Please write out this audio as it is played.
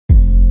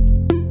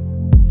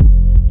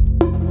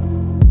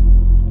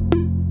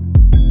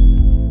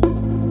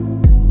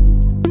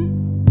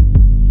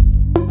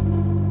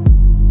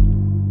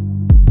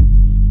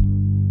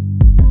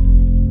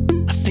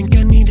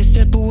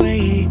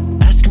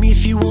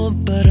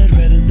want, but I'd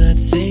rather not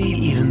say.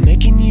 Either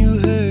making you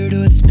hurt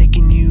or it's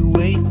making you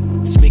wait.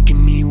 It's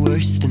making me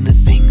worse than the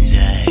things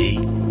I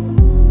hate.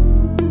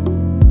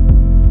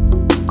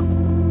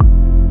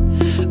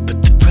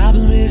 But the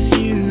problem is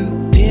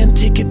you. Damn,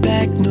 take it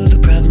back, no, the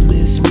problem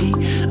is me.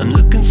 I'm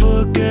looking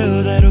for a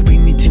girl that'll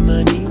bring me to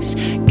my knees.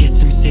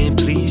 Guess I'm saying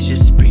please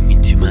just bring me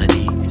to my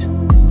knees.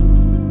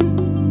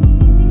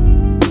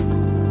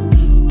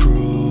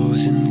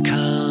 Pros and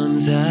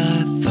cons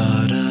I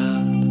thought of.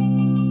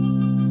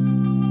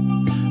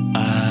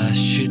 I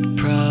should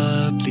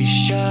probably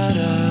shut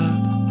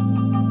up.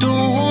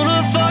 Don't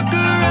wanna fuck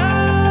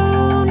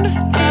around.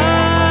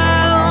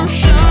 I'm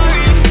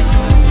sorry.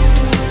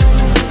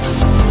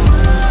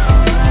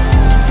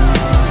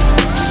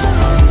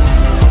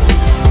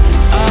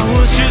 I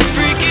was just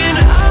freaking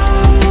out.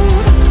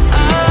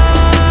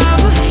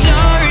 I'm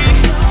sorry.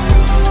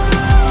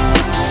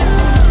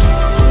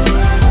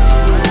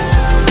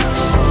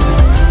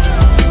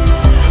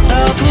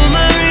 I'll put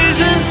my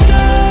reasons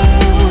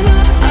down.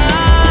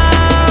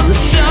 I'm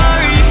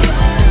sorry.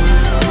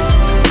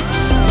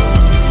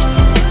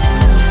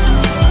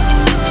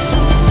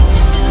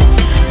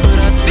 But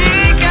I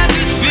think I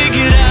just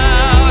figured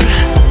out.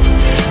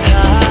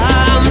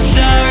 I'm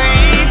sorry.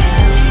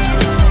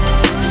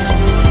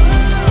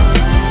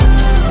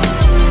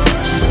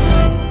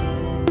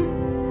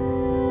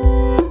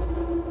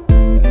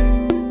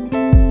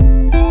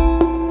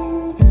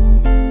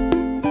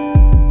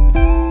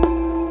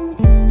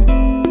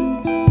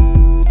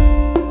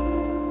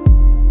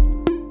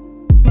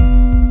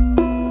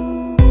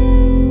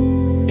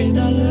 And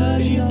I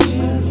love you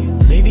too.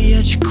 Maybe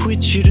I should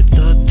quit, should've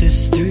thought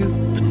this through.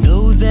 But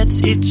no,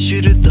 that's it,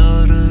 should've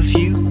thought of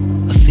you.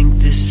 I'll think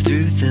this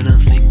through, then I'll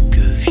think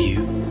of you.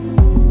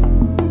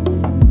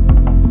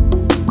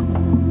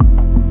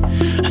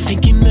 I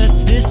think you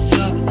messed this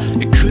up.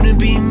 It couldn't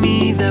be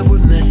me that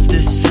would mess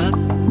this up.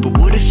 But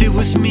what if it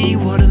was me?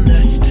 What a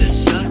mess,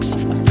 this sucks.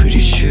 I'm pretty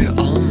sure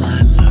all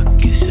my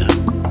luck is up.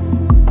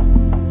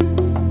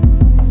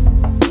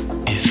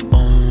 If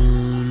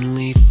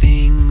only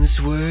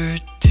things were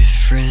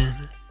different,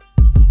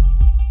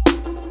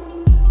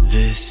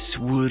 this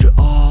would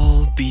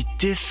all be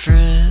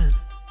different.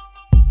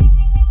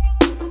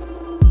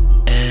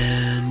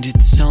 And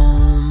it's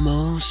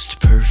almost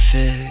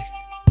perfect,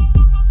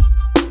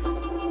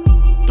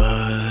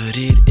 but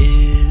it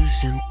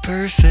isn't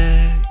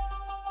perfect.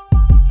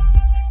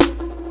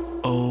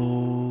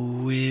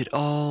 Oh, it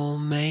all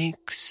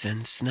makes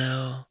sense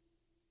now.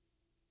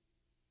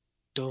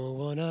 Don't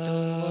wanna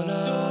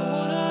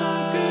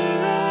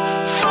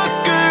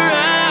fuck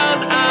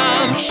around.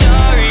 I'm sorry.